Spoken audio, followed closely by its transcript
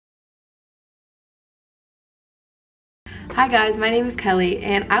Hi guys, my name is Kelly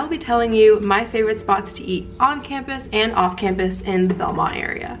and I will be telling you my favorite spots to eat on campus and off campus in the Belmont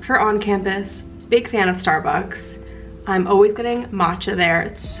area. For on campus, big fan of Starbucks. I'm always getting matcha there,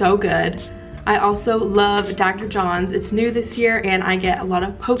 it's so good. I also love Dr. John's. It's new this year and I get a lot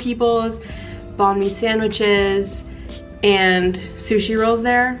of poke bowls, banh mi sandwiches, and sushi rolls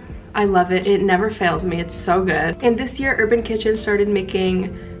there. I love it, it never fails me, it's so good. And this year Urban Kitchen started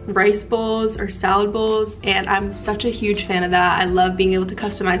making rice bowls or salad bowls and I'm such a huge fan of that. I love being able to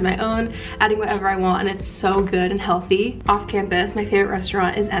customize my own, adding whatever I want, and it's so good and healthy. Off campus, my favorite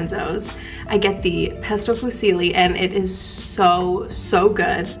restaurant is Enzo's. I get the pesto fusilli and it is so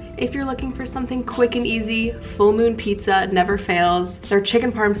good. If you're looking for something quick and easy, Full Moon Pizza never fails. Their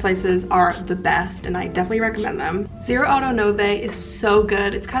chicken parm slices are the best and I definitely recommend them. Zero Auto Nove is so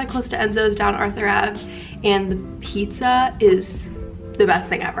good. It's kind of close to Enzo's down Arthur Ave and the pizza is the best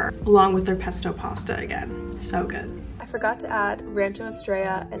thing ever, along with their pesto pasta again. So good. I forgot to add Rancho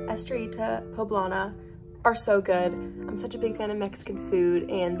Estrella and Estrellita Poblana are so good. I'm such a big fan of Mexican food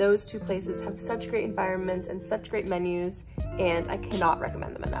and those two places have such great environments and such great menus and I cannot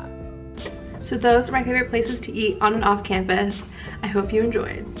recommend them enough. So those are my favorite places to eat on and off campus. I hope you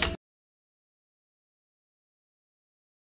enjoyed.